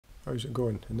How's it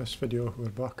going? In this video we're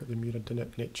back at the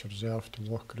Muiradinnet Nature Reserve to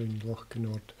walk around Loch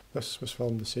Kinord. This was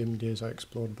filmed the same day as I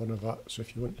explored Burnavat, so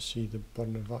if you want to see the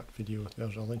Burnavat video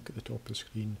there's a link at the top of the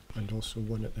screen and also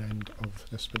one at the end of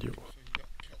this video.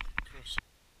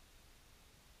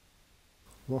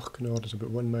 Loch Kinord is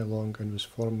about 1 mile long and was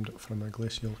formed from a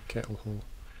glacial kettle hole.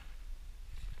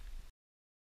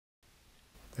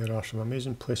 There are some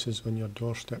amazing places on your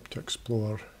doorstep to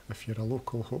explore. If you're a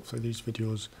local, hopefully these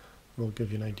videos will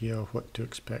give you an idea of what to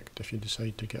expect if you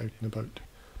decide to get out and about.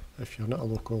 If you're not a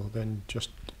local, then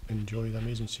just enjoy the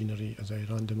amazing scenery as I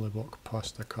randomly walk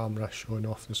past the camera showing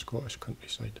off the Scottish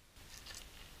countryside.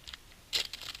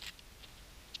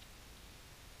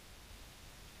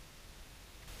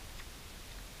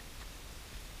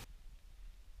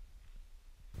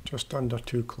 Just under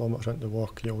 2 kilometres into the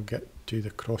walk you'll get to the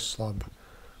cross slab.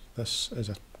 This is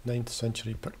a 9th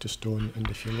century pictostone, and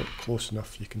if you look close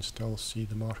enough you can still see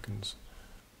the markings.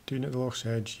 Down at the loch's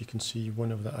edge you can see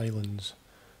one of the islands.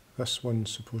 This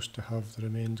one's supposed to have the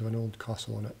remains of an old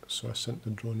castle on it, so I sent the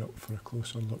drone up for a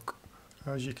closer look.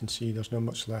 As you can see there's not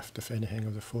much left, if anything,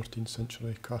 of the 14th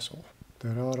century castle.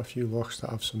 There are a few lochs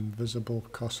that have some visible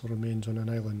castle remains on an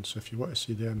island, so if you want to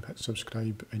see them, hit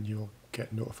subscribe and you'll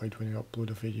get notified when I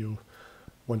upload a video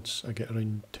once I get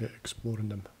around to exploring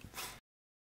them.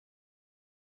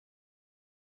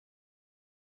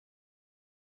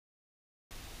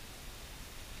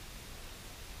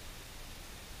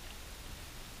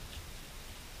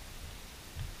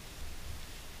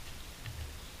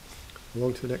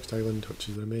 Along to the next island, which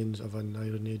is the remains of an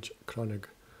Iron Age crannog.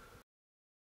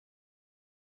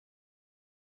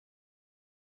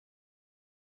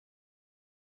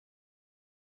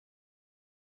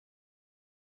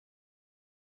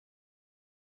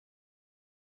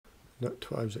 Not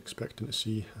what I was expecting to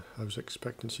see. I was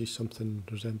expecting to see something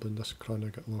resembling this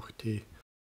crannog at Loch.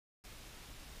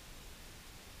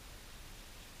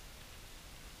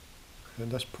 At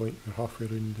this point we're halfway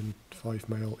around the 5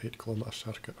 mile 8 kilometre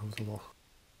circuit of the loch.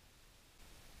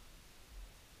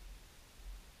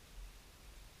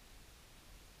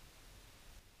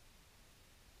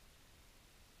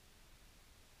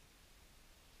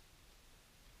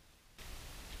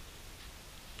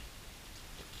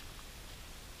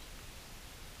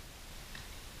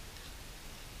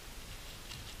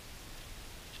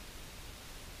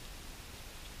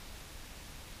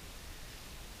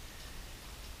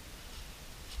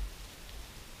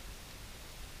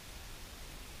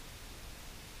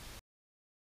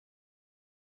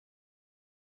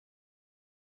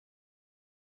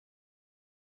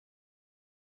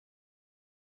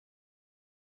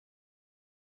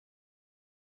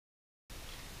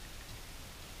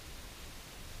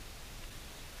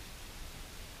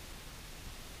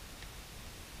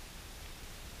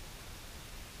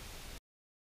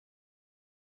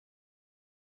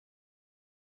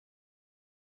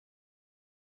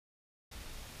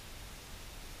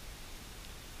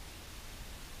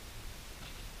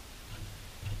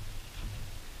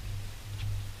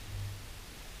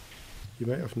 You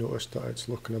might have noticed that it's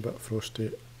looking a bit frosty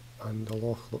and the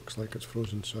loch looks like it's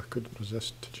frozen, so I couldn't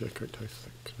resist to check out how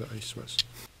thick the ice was.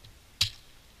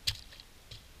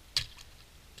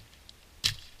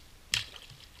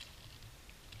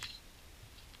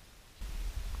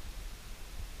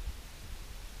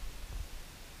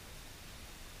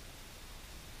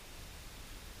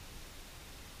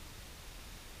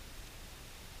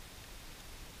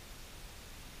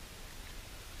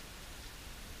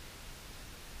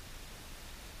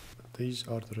 These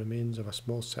are the remains of a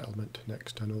small settlement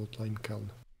next to an old lime kiln.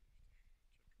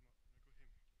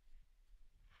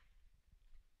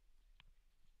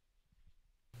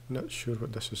 Not sure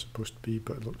what this is supposed to be,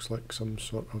 but it looks like some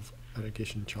sort of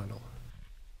irrigation channel.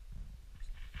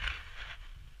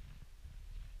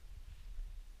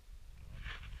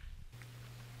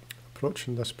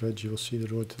 Approaching this bridge you will see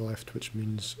the road to the left, which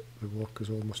means the walk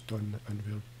is almost done and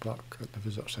we're back at the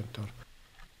visitor centre.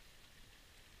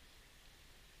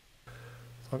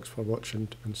 Thanks for watching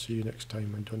and see you next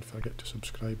time, and don't forget to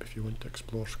subscribe if you want to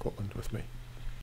explore Scotland with me.